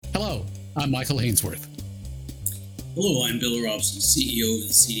Hello, I'm Michael Hainsworth. Hello, I'm Bill Robson, CEO of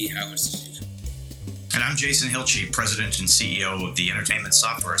the C.D. Howe Institute. And I'm Jason Hilchey, President and CEO of the Entertainment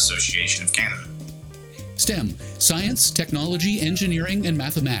Software Association of Canada. STEM, science, technology, engineering, and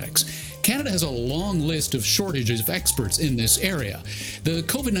mathematics. Canada has a long list of shortages of experts in this area. The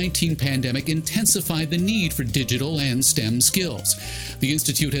COVID-19 pandemic intensified the need for digital and STEM skills. The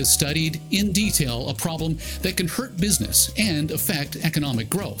Institute has studied in detail a problem that can hurt business and affect economic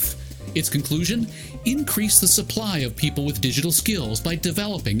growth. Its conclusion? Increase the supply of people with digital skills by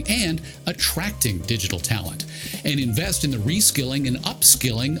developing and attracting digital talent, and invest in the reskilling and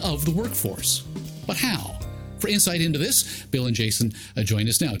upskilling of the workforce. But how? For insight into this, Bill and Jason join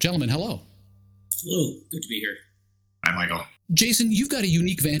us now. Gentlemen, hello. Hello, good to be here. Hi, Michael. Jason, you've got a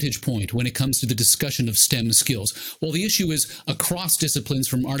unique vantage point when it comes to the discussion of STEM skills. While the issue is across disciplines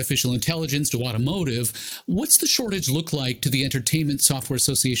from artificial intelligence to automotive, what's the shortage look like to the Entertainment Software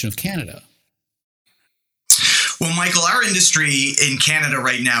Association of Canada? Well, Michael, our industry in Canada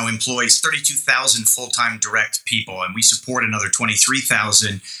right now employs 32,000 full-time direct people, and we support another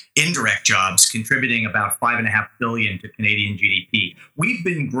 23,000 indirect jobs, contributing about $5.5 billion to Canadian GDP. We've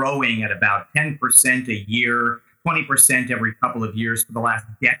been growing at about 10% a year, 20% every couple of years for the last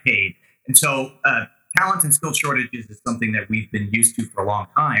decade. And so talent and skill shortages is something that we've been used to for a long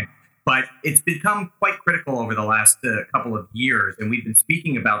time, but it's become quite critical over the last couple of years, and we've been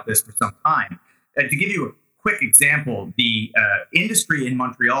speaking about this for some time. To give you a quick example, the industry in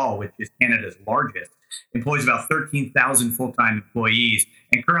Montreal, which is Canada's largest, employs about 13,000 full-time employees,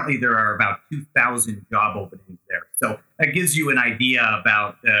 and currently there are about 2,000 job openings there. So that gives you an idea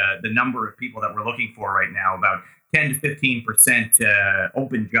about the number of people that we're looking for right now, about 10 to 15%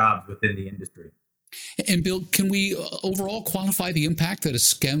 open jobs within the industry. And Bill, can we overall quantify the impact that a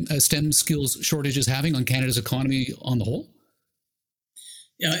STEM skills shortage is having on Canada's economy on the whole?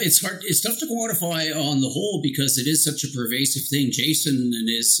 Yeah, it's hard. It's tough to quantify on the whole because it is such a pervasive thing. Jason and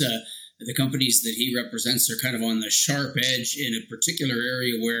the companies that he represents are kind of on the sharp edge in a particular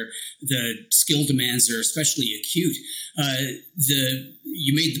area where the skill demands are especially acute.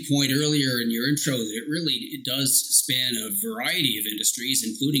 You made the point earlier in your intro that it does span a variety of industries,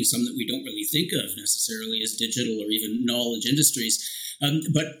 including some that we don't really think of necessarily as digital or even knowledge industries.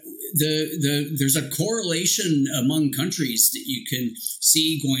 But there's a correlation among countries that you can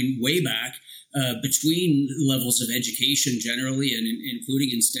see going way back between levels of education generally, and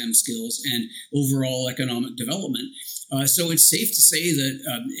including in STEM skills and overall economic development. So it's safe to say that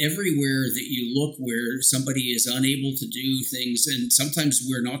everywhere that you look where somebody is unable to do things, and sometimes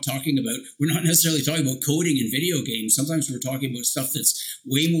we're not necessarily talking about coding in video games. Sometimes we're talking about stuff that's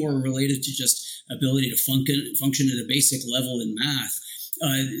way more related to just ability to function at a basic level in math.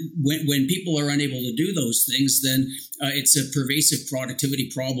 When people are unable to do those things, then it's a pervasive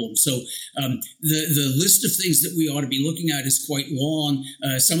productivity problem. So the list of things that we ought to be looking at is quite long.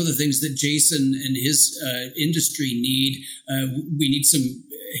 Some of the things that Jason and his industry need, we need some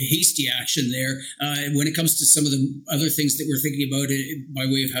hasty action there. When it comes to some of the other things that we're thinking about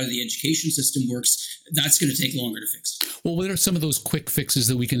by way of how the education system works, that's going to take longer to fix. Well, what are some of those quick fixes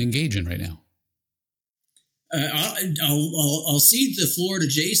that we can engage in right now? I'll cede the floor to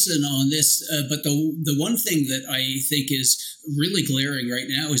Jason on this, but the one thing that I think is really glaring right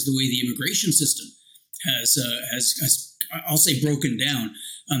now is the way the immigration system has I'll say broken down.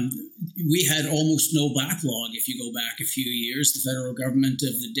 We had almost no backlog if you go back a few years. The federal government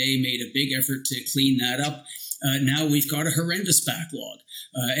of the day made a big effort to clean that up. Now we've got a horrendous backlog.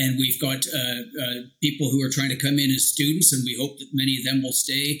 And we've got people who are trying to come in as students, and we hope that many of them will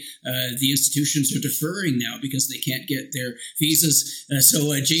stay. The institutions are deferring now because they can't get their visas.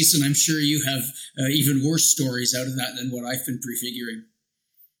 So, Jason, I'm sure you have even worse stories out of that than what I've been prefiguring.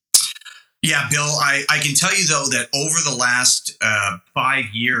 Yeah, Bill, I can tell you, though, that over the last 5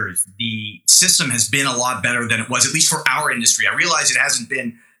 years, the system has been a lot better than it was, at least for our industry. I realize it hasn't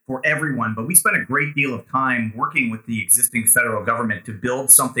been for everyone, but we spent a great deal of time working with the existing federal government to build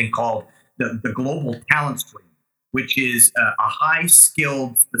something called the Global Talent Stream, which is a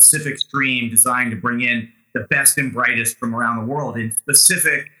high-skilled, specific stream designed to bring in the best and brightest from around the world in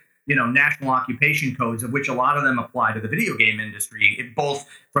specific, national occupation codes, of which a lot of them apply to the video game industry, both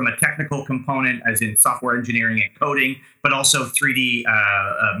from a technical component, as in software engineering and coding, but also 3D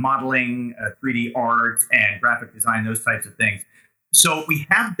modeling, 3D art, and graphic design, those types of things. So we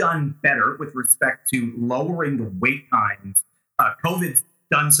have done better with respect to lowering the wait times. COVID's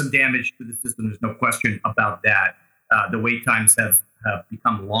done some damage to the system. There's no question about that. The wait times have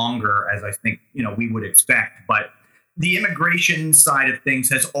become longer, as I think we would expect. But the immigration side of things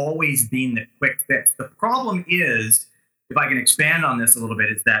has always been the quick fix. The problem is if I can expand on this a little bit,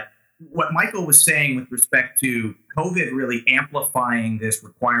 is that what Michael was saying with respect to COVID really amplifying this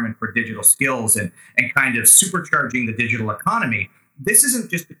requirement for digital skills and kind of supercharging the digital economy. This isn't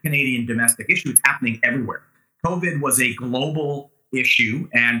just a Canadian domestic issue. It's happening everywhere. COVID was a global issue,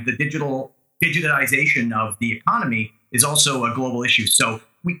 and the digitization of the economy is also a global issue. So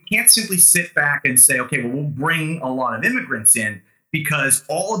we can't simply sit back and say, okay, well, we'll bring a lot of immigrants in because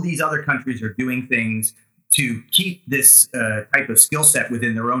all of these other countries are doing things to keep this type of skill set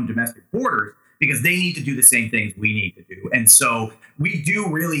within their own domestic borders, because they need to do the same things we need to do. And so we do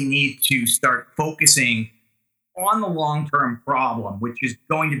really need to start focusing on the long-term problem, which is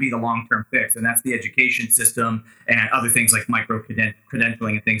going to be the long-term fix, and that's the education system and other things like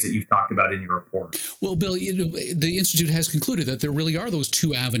micro-credentialing and things that you've talked about in your report. Well, Bill, the Institute has concluded that there really are those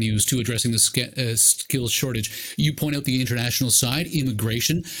two avenues to addressing the skills shortage. You point out the international side,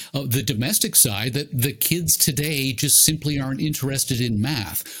 immigration, the domestic side, that the kids today just simply aren't interested in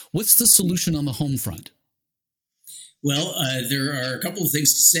math. What's the solution on the home front? Well, there are a couple of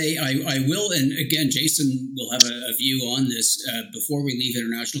things to say. I will, and again, Jason will have a view on this. Before we leave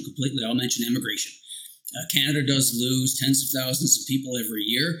international completely, I'll mention immigration. Canada does lose tens of thousands of people every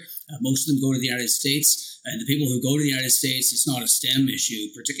year. Most of them go to the United States. And the people who go to the United States, it's not a STEM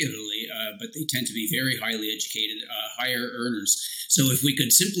issue particularly, but they tend to be very highly educated, higher earners. So if we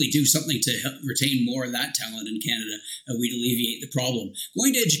could simply do something to help retain more of that talent in Canada, we'd alleviate the problem.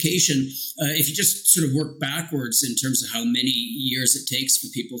 Going to education, if you just sort of work backwards in terms of how many years it takes for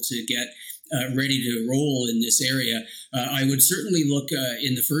people to get ready to roll in this area, I would certainly look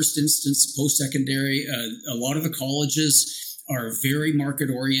in the first instance, post-secondary. A lot of the colleges are very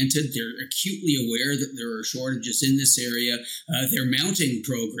market-oriented. They're acutely aware that there are shortages in this area. They're mounting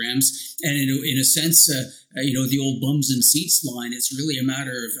programs. And in a sense, the old bums and seats line, it's really a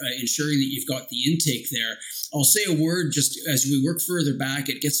matter of ensuring that you've got the intake there. I'll say a word just as we work further back,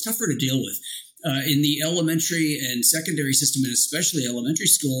 it gets tougher to deal with. In the elementary and secondary system, and especially elementary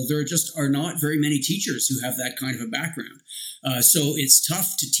school, there just are not very many teachers who have that kind of a background. So it's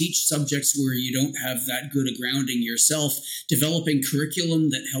tough to teach subjects where you don't have that good a grounding yourself. Developing curriculum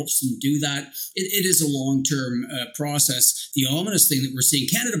that helps them do that, it is a long-term process. The ominous thing that we're seeing,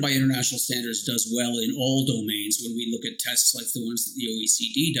 Canada by international standards does well in all domains when we look at tests like the ones that the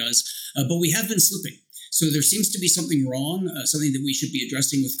OECD does, but we have been slipping. So there seems to be something wrong, something that we should be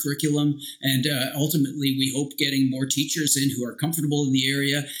addressing with curriculum. And ultimately, we hope getting more teachers in who are comfortable in the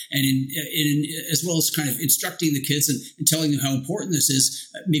area and in as well as kind of instructing the kids and telling them how important this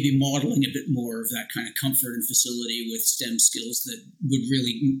is, maybe modeling a bit more of that kind of comfort and facility with STEM skills that would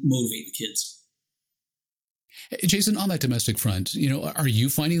really motivate the kids. Jason, on that domestic front, are you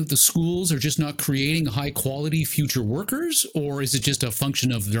finding that the schools are just not creating high quality future workers, or is it just a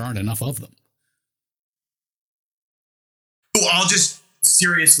function of there aren't enough of them? Well, I'll just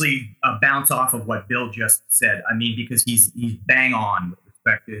seriously bounce off of what Bill just said. I mean, because he's bang on with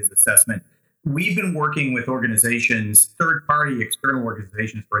respect to his assessment. We've been working with organizations, third-party external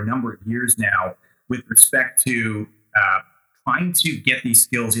organizations, for a number of years now with respect to trying to get these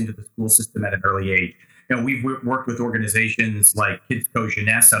skills into the school system at an early age. We've worked with organizations like Kids Co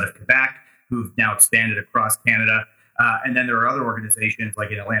Jeunesse out of Quebec, who've now expanded across Canada. And then there are other organizations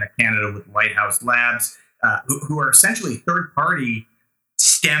like in Atlantic Canada with Lighthouse Labs, who are essentially third-party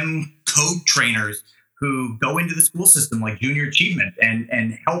STEM code trainers who go into the school system like Junior Achievement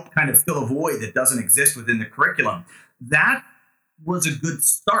and help kind of fill a void that doesn't exist within the curriculum. That was a good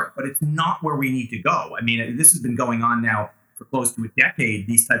start, but it's not where we need to go. I mean, this has been going on now for close to a decade,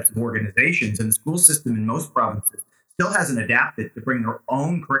 these types of organizations, and the school system in most provinces still hasn't adapted to bring their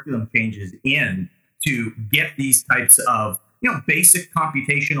own curriculum changes in to get these types of basic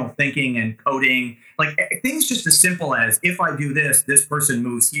computational thinking and coding, like things just as simple as, if I do this, this person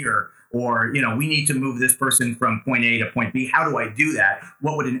moves here, or, we need to move this person from point A to point B. How do I do that?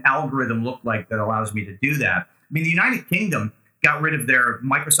 What would an algorithm look like that allows me to do that? I mean, the United Kingdom got rid of their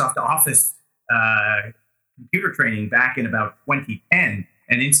Microsoft Office computer training back in about 2010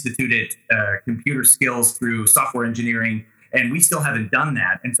 and instituted computer skills through software engineering. And we still haven't done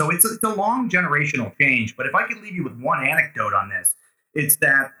that. And so it's a long generational change. But if I could leave you with one anecdote on this, it's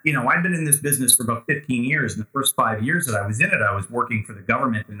that, I've been in this business for about 15 years. And the first 5 years that I was in it, I was working for the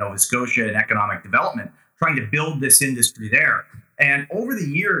government in Nova Scotia in economic development, trying to build this industry there. And over the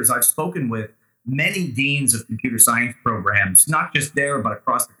years, I've spoken with many deans of computer science programs, not just there, but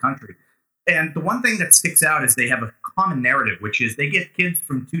across the country. And the one thing that sticks out is they have a common narrative, which is they get kids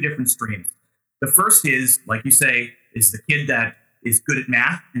from two different streams. The first is, like you say, is the kid that is good at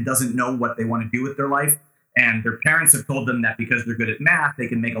math and doesn't know what they want to do with their life. And their parents have told them that because they're good at math, they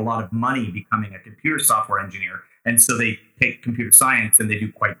can make a lot of money becoming a computer software engineer. And so they take computer science and they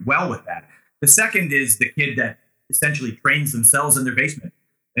do quite well with that. The second is the kid that essentially trains themselves in their basement,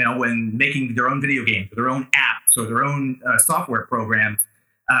 when making their own video games or their own apps or their own software programs.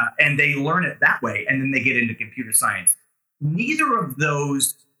 And they learn it that way. And then they get into computer science. Neither of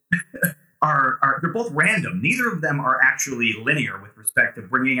those they're both random. Neither of them are actually linear with respect to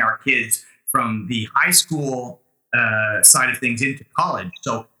bringing our kids from the high school side of things into college.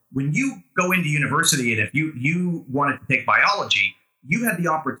 So when you go into university, and if you wanted to take biology, you had the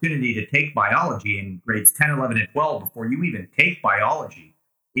opportunity to take biology in grades 10, 11, and 12 before you even take biology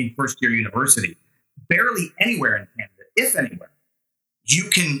in first year university. Barely anywhere in Canada, if anywhere, you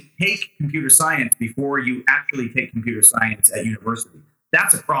can take computer science before you actually take computer science at university.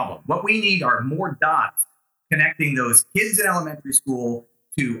 That's a problem. What we need are more dots connecting those kids in elementary school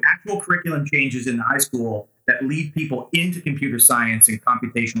to actual curriculum changes in the high school that lead people into computer science and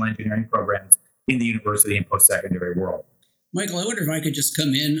computational engineering programs in the university and post-secondary world. Michael, I wonder if I could just come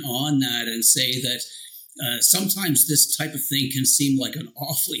in on that and say that sometimes this type of thing can seem like an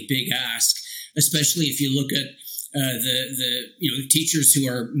awfully big ask, especially if you look at the teachers who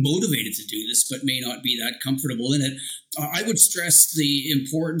are motivated to do this but may not be that comfortable in it. I would stress the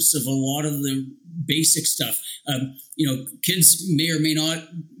importance of a lot of the basic stuff. Kids may or may not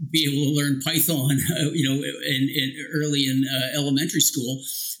be able to learn Python, early in elementary school.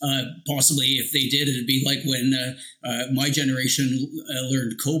 Possibly, if they did, it'd be like when my generation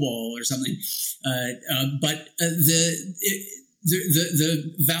learned COBOL or something. But the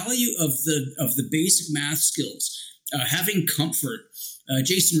value of the basic math skills, having comfort.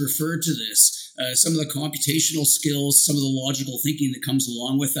 Jason referred to this. Some of the computational skills, some of the logical thinking that comes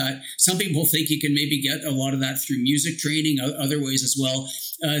along with that. Some people think you can maybe get a lot of that through music training, other ways as well.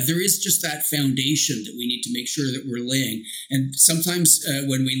 There is just that foundation that we need to make sure that we're laying. And sometimes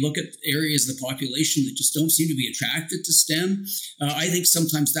when we look at areas of the population that just don't seem to be attracted to STEM, I think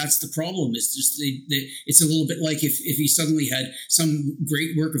sometimes that's the problem. It's just it's a little bit like if you suddenly had some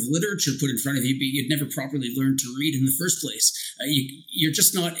great work of literature put in front of you, but you'd never properly learned to read in the first place. You're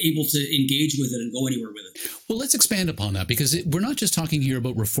just not able to engage with it and go anywhere with it. Well, let's expand upon that, because we're not just talking here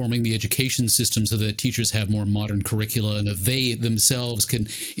about reforming the education system so that teachers have more modern curricula and that they themselves can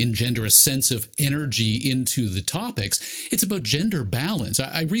engender a sense of energy into the topics. It's about gender balance.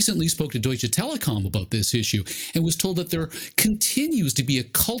 I recently spoke to Deutsche Telekom about this issue and was told that there continues to be a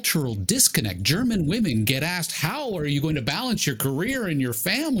cultural disconnect. German women get asked, how are you going to balance your career and your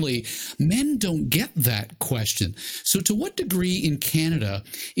family? Men don't get that question. So to what degree in Canada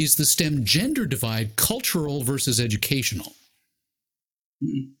is the STEM gender divide cultural versus educational?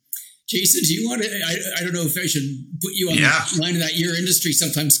 Jason, do you want to, I don't know if I should put you on the line of that. Your industry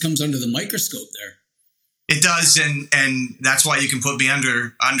sometimes comes under the microscope there. It does, and that's why you can put me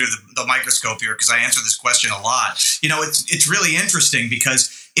under the microscope here, because I answer this question a lot. It's really interesting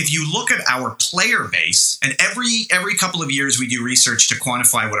because if you look at our player base, and every couple of years we do research to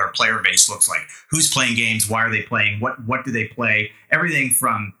quantify what our player base looks like. Who's playing games? Why are they playing? What do they play? Everything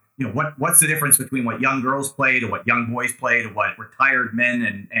from what's the difference between what young girls play to what young boys play to what retired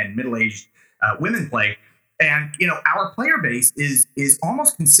men and middle-aged women play. And, our player base is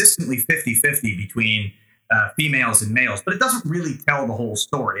almost consistently 50-50 between females and males, but it doesn't really tell the whole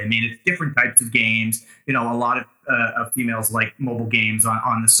story. I mean, it's different types of games. A lot of females like mobile games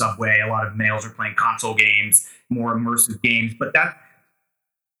on the subway. A lot of males are playing console games, more immersive games. But that,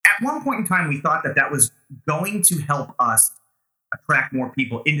 at one point in time, we thought that was going to help us attract more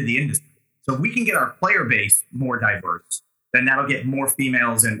people into the industry. So if we can get our player base more diverse, then that'll get more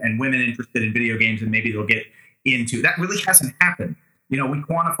females and women interested in video games, and maybe they'll get into that. Really hasn't happened. We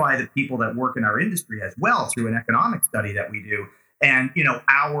quantify the people that work in our industry as well through an economic study that we do. And,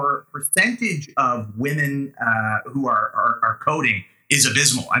 our percentage of women who are coding is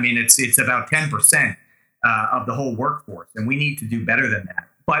abysmal. I mean, it's about 10% of the whole workforce, and we need to do better than that.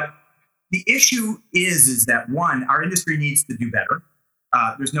 But the issue is that, one, our industry needs to do better.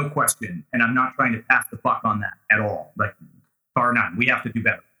 There's no question. And I'm not trying to pass the buck on that at all. Like, bar none. We have to do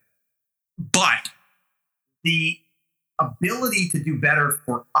better. But the ability to do better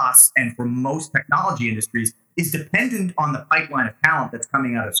for us and for most technology industries is dependent on the pipeline of talent that's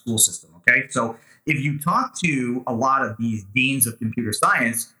coming out of the school system. Okay. So if you talk to a lot of these deans of computer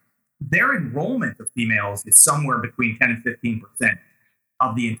science, their enrollment of females is somewhere between 10 and 15%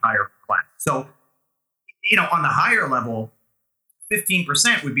 of the entire class. So, on the higher level,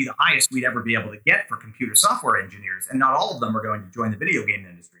 15% would be the highest we'd ever be able to get for computer software engineers. And not all of them are going to join the video game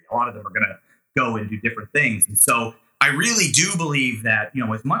industry. A lot of them are going to go and do different things. And so I really do believe that,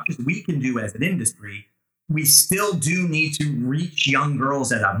 as much as we can do as an industry, we still do need to reach young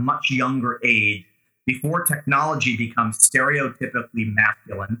girls at a much younger age before technology becomes stereotypically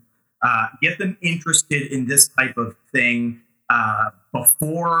masculine. Get them interested in this type of thing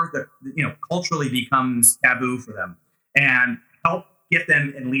before culturally becomes taboo for them, and help get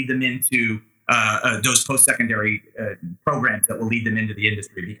them and lead them into those post-secondary programs that will lead them into the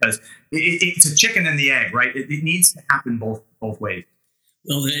industry, because it's a chicken and the egg, right? It needs to happen both ways.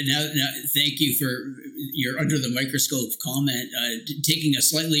 Well, now, thank you for your under the microscope comment. Taking a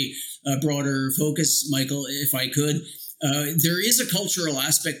slightly broader focus, Michael, if I could. There is a cultural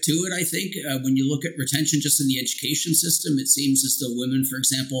aspect to it, I think. When you look at retention just in the education system, it seems as though women, for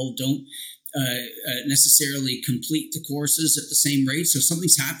example, don't necessarily complete the courses at the same rate. So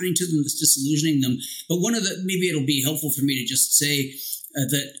something's happening to them that's disillusioning them. But maybe it'll be helpful for me to just say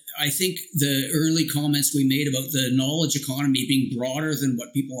that I think the early comments we made about the knowledge economy being broader than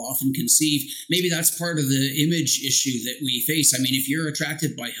what people often conceive, maybe that's part of the image issue that we face. I mean, if you're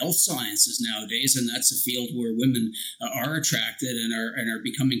attracted by health sciences nowadays, and that's a field where women are attracted and are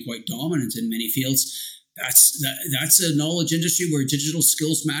becoming quite dominant in many fields, that's a knowledge industry where digital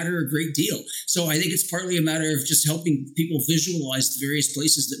skills matter a great deal. So I think it's partly a matter of just helping people visualize the various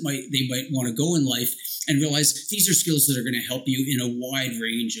places that they might want to go in life, and realize these are skills that are going to help you in a wide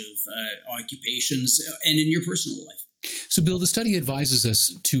range of occupations and in your personal life. So, Bill, the study advises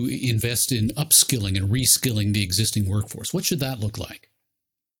us to invest in upskilling and reskilling the existing workforce. What should that look like?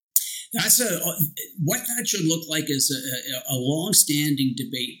 What that should look like is a long-standing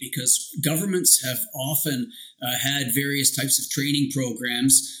debate, because governments have often had various types of training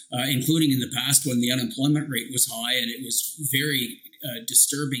programs, including in the past when the unemployment rate was high, and it was very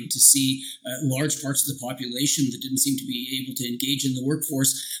disturbing to see large parts of the population that didn't seem to be able to engage in the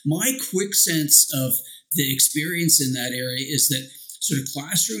workforce. My quick sense of the experience in that area is that sort of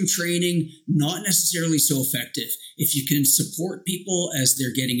classroom training, not necessarily so effective. If you can support people as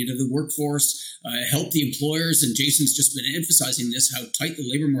they're getting into the workforce, help the employers, and Jason's just been emphasizing this, how tight the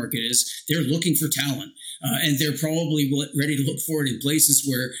labor market is, they're looking for talent. And they're probably ready to look for it in places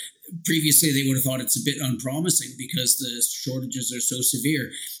where previously they would have thought it's a bit unpromising because the shortages are so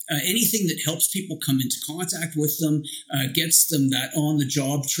severe. Anything that helps people come into contact with them, gets them that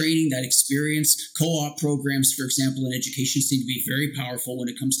on-the-job training, that experience. Co-op programs, for example, in education seem to be very powerful when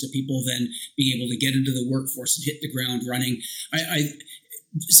it comes to people then being able to get into the workforce and hit the ground running.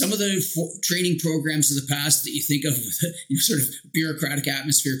 Some of the training programs of the past that you think of with sort of bureaucratic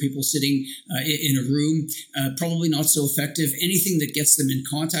atmosphere, people sitting in a room, probably not so effective. Anything that gets them in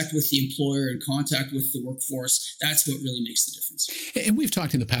contact with the employer, in contact with the workforce, that's what really makes the difference. And we've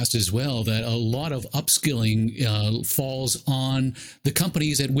talked in the past as well that a lot of upskilling falls on the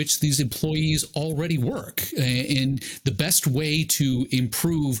companies at which these employees already work. And the best way to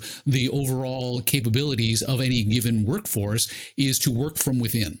improve the overall capabilities of any given workforce is to work from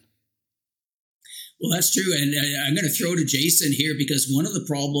within. Well, that's true. And I'm going to throw to Jason here, because one of the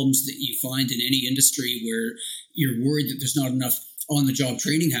problems that you find in any industry where you're worried that there's not enough on-the-job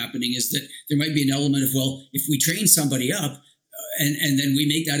training happening is that there might be an element of, well, if we train somebody up and then we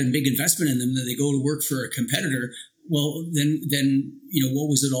make that a big investment in them, then they go to work for a competitor, well, then what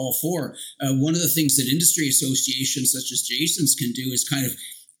was it all for? One of the things that industry associations such as Jason's can do is kind of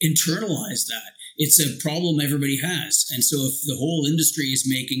internalize that. It's a problem everybody has. And so if the whole industry is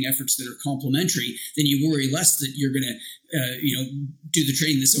making efforts that are complementary, then you worry less that you're going to, do the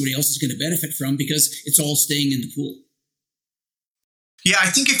training that somebody else is going to benefit from, because it's all staying in the pool. Yeah, I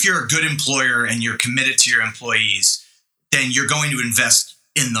think if you're a good employer and you're committed to your employees, then you're going to invest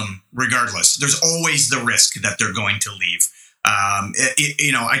in them regardless. There's always the risk that they're going to leave.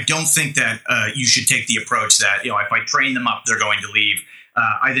 I don't think that you should take the approach that, if I train them up, they're going to leave.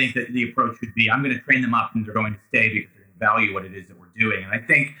 I think that the approach should be, I'm going to train them up and they're going to stay because they're going to value what it is that we're doing. And I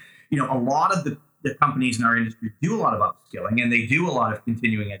think, a lot of the companies in our industry do a lot of upskilling, and they do a lot of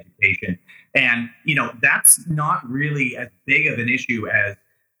continuing education. And, that's not really as big of an issue as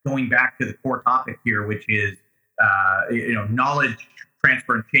going back to the core topic here, which is, knowledge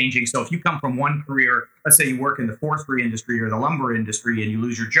transfer and changing. So if you come from one career, let's say you work in the forestry industry or the lumber industry and you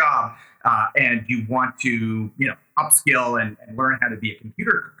lose your job, and you want to, upskill and learn how to be a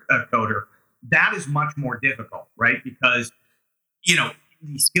computer coder, that is much more difficult, right? Because,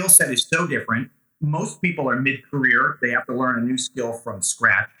 the skill set is so different. Most people are mid-career. They have to learn a new skill from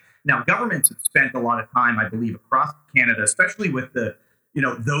scratch. Now, governments have spent a lot of time, I believe, across Canada, especially with the,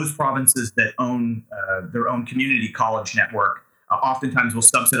 those provinces that own their own community college network, oftentimes will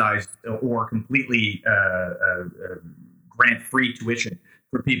subsidize or completely grant free tuition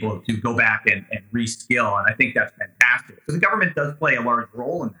for people to go back and reskill. And I think that's fantastic. So the government does play a large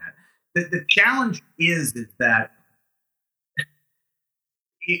role in that. The challenge is that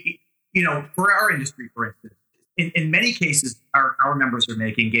for our industry, for instance, in many cases, our members are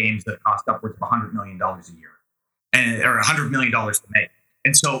making games that cost upwards of $100 million a year, or $100 million to make.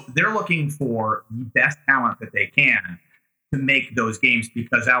 And so they're looking for the best talent that they can to make those games,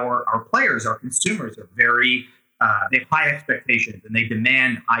 because our players, our consumers are very, they have high expectations and they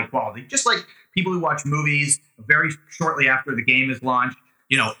demand high quality. Just like people who watch movies very shortly after the game is launched,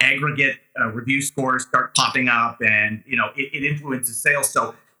 aggregate review scores start popping up, and, it influences sales.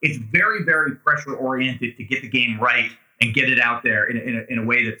 So it's very, very pressure oriented to get the game right and get it out there in a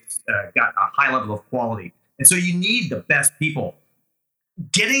way that's got a high level of quality. And so you need the best people.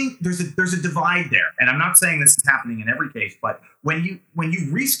 There's a divide there, and I'm not saying this is happening in every case, but when you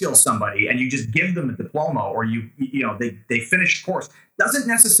reskill somebody and you just give them a diploma, or they finish a course, doesn't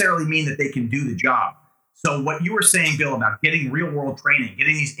necessarily mean that they can do the job. So what you were saying, Bill, about getting real world training,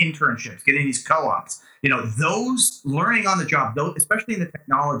 getting these internships, getting these co-ops, those learning on the job, those, especially in the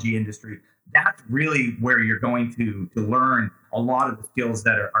technology industry, that's really where you're going to learn a lot of the skills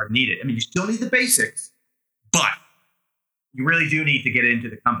that are needed. I mean, you still need the basics, but you really do need to get into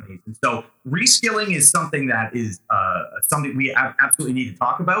the companies. And so reskilling is something that is something we absolutely need to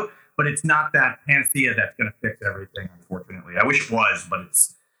talk about, but it's not that panacea that's going to fix everything, unfortunately. I wish it was, but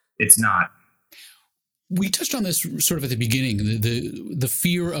it's not. We touched on this sort of at the beginning, the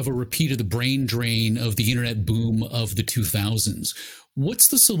fear of a repeat of the brain drain of the internet boom of the 2000s. What's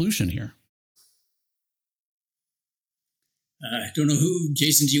the solution here? I don't know who.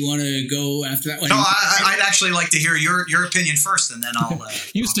 Jason, do you want to go after that one? No, I'd actually like to hear your opinion first, and then I'll...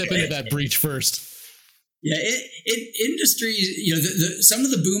 you step into that breach first. Yeah, industries, some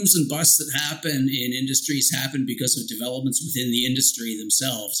of the booms and busts that happen in industries happen because of developments within the industry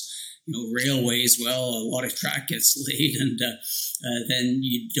themselves. Railways, well, a lot of track gets laid, and then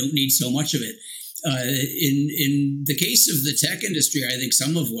you don't need so much of it. In the case of the tech industry, I think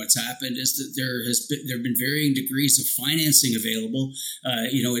some of what's happened is that there have been varying degrees of financing available.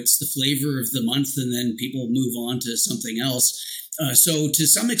 It's the flavor of the month, and then people move on to something else. So to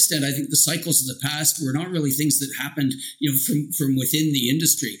some extent, I think the cycles of the past were not really things that happened, from within the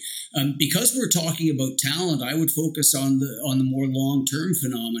industry. Because we're talking about talent, I would focus on the more long-term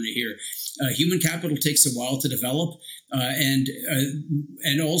phenomena here. Human capital takes a while to develop, and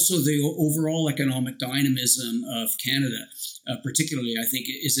also the overall economic dynamism of Canada, particularly, I think,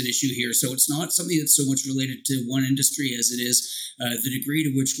 is an issue here. So it's not something that's so much related to one industry as it is the degree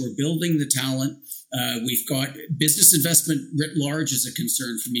to which we're building the talent. We've got business investment writ large as a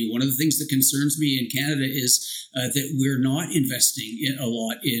concern for me. One of the things that concerns me in Canada is that we're not investing a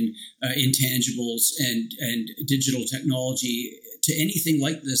lot in intangibles and digital technology to anything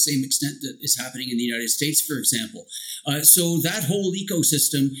like the same extent that is happening in the United States, for example. So that whole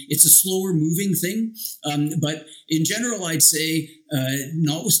ecosystem, it's a slower moving thing. But in general, I'd say,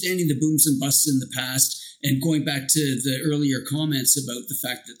 notwithstanding the booms and busts in the past, and going back to the earlier comments about the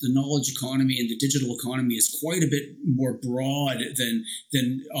fact that the knowledge economy and the digital economy is quite a bit more broad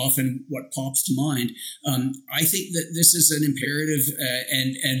than often what pops to mind, I think that this is an imperative,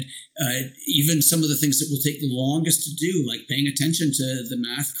 and even some of the things that will take the longest to do, like paying attention to the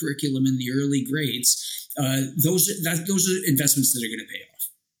math curriculum in the early grades, those are investments that are going to pay off.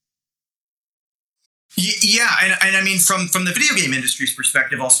 Yeah, and I mean, from the video game industry's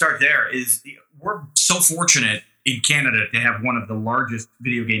perspective, I'll start there. We're so fortunate in Canada to have one of the largest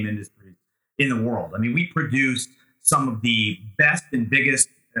video game industries in the world. I mean, we produce some of the best and biggest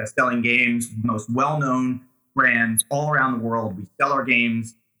selling games, most well-known brands all around the world. We sell our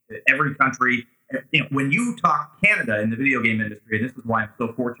games to every country. When you talk Canada in the video game industry, and this is why I'm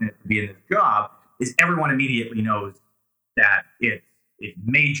so fortunate to be in this job, is everyone immediately knows that it's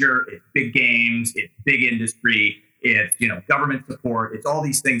major, it's big games, it's big industry, it's, government support, it's all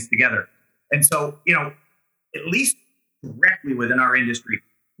these things together. And so, at least directly within our industry,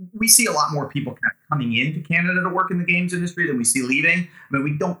 we see a lot more people kind of coming into Canada to work in the games industry than we see leaving. I mean,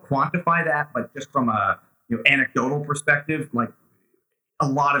 we don't quantify that, but just from a anecdotal perspective, like a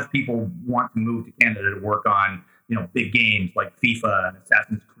lot of people want to move to Canada to work on, big games like FIFA and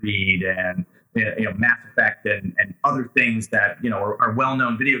Assassin's Creed and Mass Effect and other things that are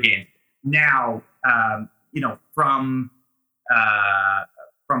well-known video games. Now, from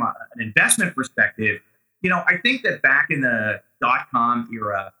an investment perspective, I think that back in the .com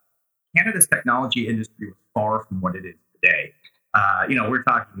era, Canada's technology industry was far from what it is today. We're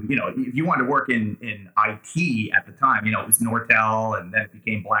talking, if you wanted to work in IT at the time, it was Nortel, and then it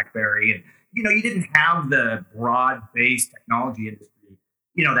became BlackBerry, and you didn't have the broad-based technology industry,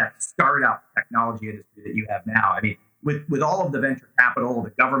 that startup technology industry that you have now. I mean, with all of the venture capital, the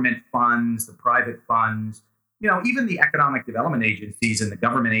government funds, the private funds, even the economic development agencies and the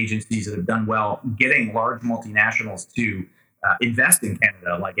government agencies that have done well getting large multinationals to invest in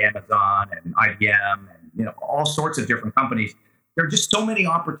Canada, like Amazon and IBM and all sorts of different companies. There are just so many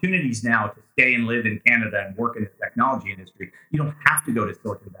opportunities now to stay and live in Canada and work in the technology industry. You don't have to go to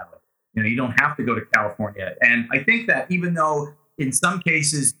Silicon Valley. You don't have to go to California. And I think that even though in some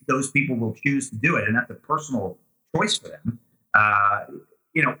cases those people will choose to do it, and that's a personal choice for them,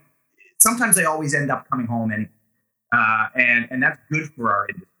 sometimes they always end up coming home anyway. And that's good for our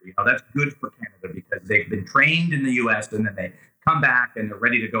industry. That's good for Canada because they've been trained in the U.S. and then they come back and they're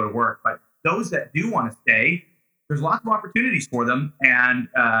ready to go to work. But those that do want to stay, there's lots of opportunities for them. And,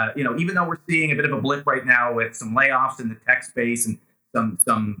 even though we're seeing a bit of a blip right now with some layoffs in the tech space and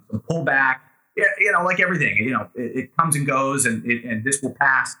some pullback, like everything, it comes and goes and this will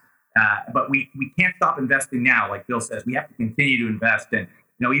pass. But we can't stop investing now. Like Bill says, we have to continue to invest. And,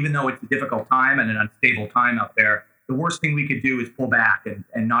 even though it's a difficult time and an unstable time out there, the worst thing we could do is pull back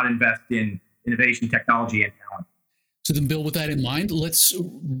and not invest in innovation, technology, and talent. So then, Bill, with that in mind, let's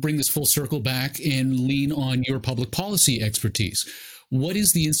bring this full circle back and lean on your public policy expertise. What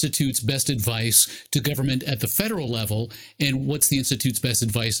is the Institute's best advice to government at the federal level, and what's the Institute's best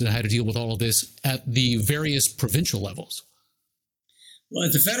advice on how to deal with all of this at the various provincial levels? Well,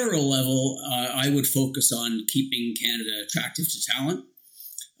 at the federal level, I would focus on keeping Canada attractive to talent,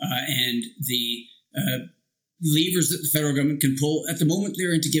 and the levers that the federal government can pull. At the moment,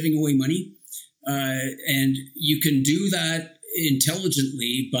 they're into giving away money, and you can do that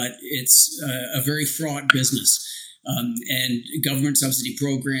intelligently, but it's a very fraught business. And government subsidy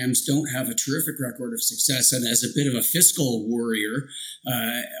programs don't have a terrific record of success. And as a bit of a fiscal warrior,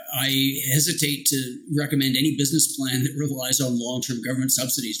 I hesitate to recommend any business plan that relies on long-term government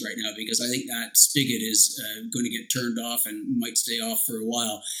subsidies right now, because I think that spigot is going to get turned off and might stay off for a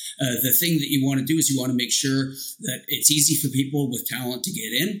while. The thing that you want to do is you want to make sure that it's easy for people with talent to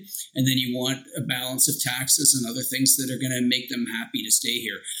get in, and then you want a balance of taxes and other things that are going to make them happy to stay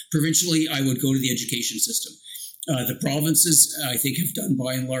here. Provincially, I would go to the education system. The provinces, I think, have done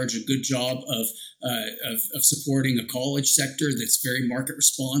by and large a good job of supporting a college sector that's very market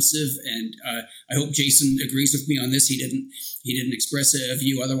responsive, and I hope Jason agrees with me on this. He didn't express a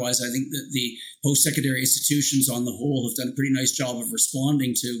view otherwise. I think that the post-secondary institutions on the whole have done a pretty nice job of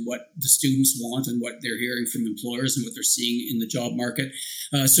responding to what the students want and what they're hearing from employers and what they're seeing in the job market.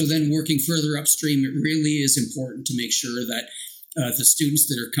 So then, working further upstream, it really is important to make sure that the students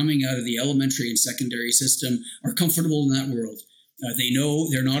that are coming out of the elementary and secondary system are comfortable in that world. They know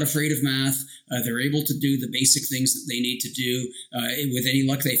they're not afraid of math. They're able to do the basic things that they need to do. With any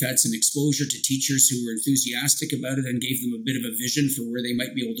luck, they've had some exposure to teachers who were enthusiastic about it and gave them a bit of a vision for where they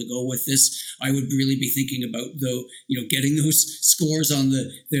might be able to go with this. I would really be thinking about, though, getting those scores on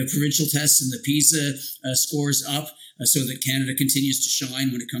the provincial tests and the PISA scores up, so that Canada continues to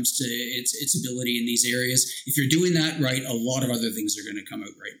shine when it comes to its ability in these areas. If you're doing that right, a lot of other things are going to come out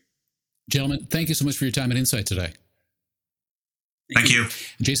right. Gentlemen, thank you so much for your time and insight today. Thank you.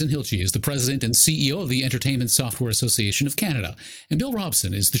 Jason Hiltje is the president and CEO of the Entertainment Software Association of Canada, and Bill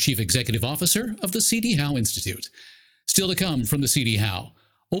Robson is the chief executive officer of the C.D. Howe Institute. Still to come from the C.D. Howe.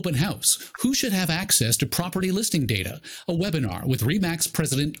 Open House, Who Should Have Access to Property Listing Data? A webinar with RE/MAX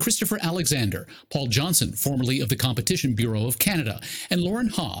President Christopher Alexander, Paul Johnson, formerly of the Competition Bureau of Canada, and Lauren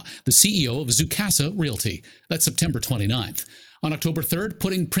Ha, the CEO of Zoocasa Realty. That's September 29th. On October 3rd,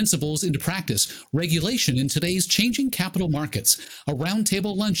 Putting Principles into Practice, Regulation in Today's Changing Capital Markets, a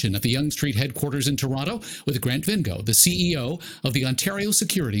roundtable luncheon at the Yonge Street headquarters in Toronto with Grant Vingo, the CEO of the Ontario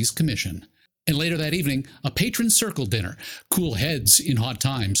Securities Commission. And later that evening, a patron circle dinner, Cool Heads in Hot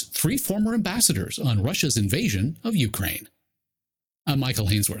Times, 3 former ambassadors on Russia's invasion of Ukraine. I'm Michael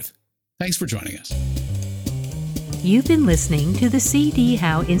Hainsworth. Thanks for joining us. You've been listening to the C.D.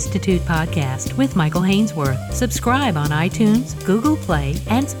 Howe Institute podcast with Michael Hainsworth. Subscribe on iTunes, Google Play,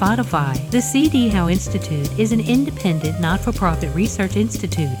 and Spotify. The C.D. Howe Institute is an independent, not-for-profit research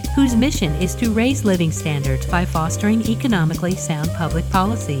institute whose mission is to raise living standards by fostering economically sound public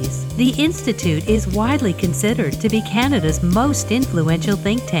policies. The Institute is widely considered to be Canada's most influential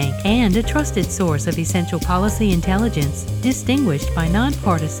think tank and a trusted source of essential policy intelligence, distinguished by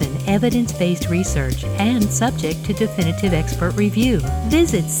nonpartisan, evidence-based research and subject to definitive expert review.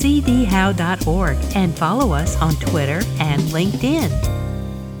 Visit cdhowe.org and follow us on Twitter and LinkedIn.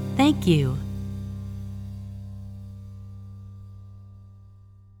 Thank you.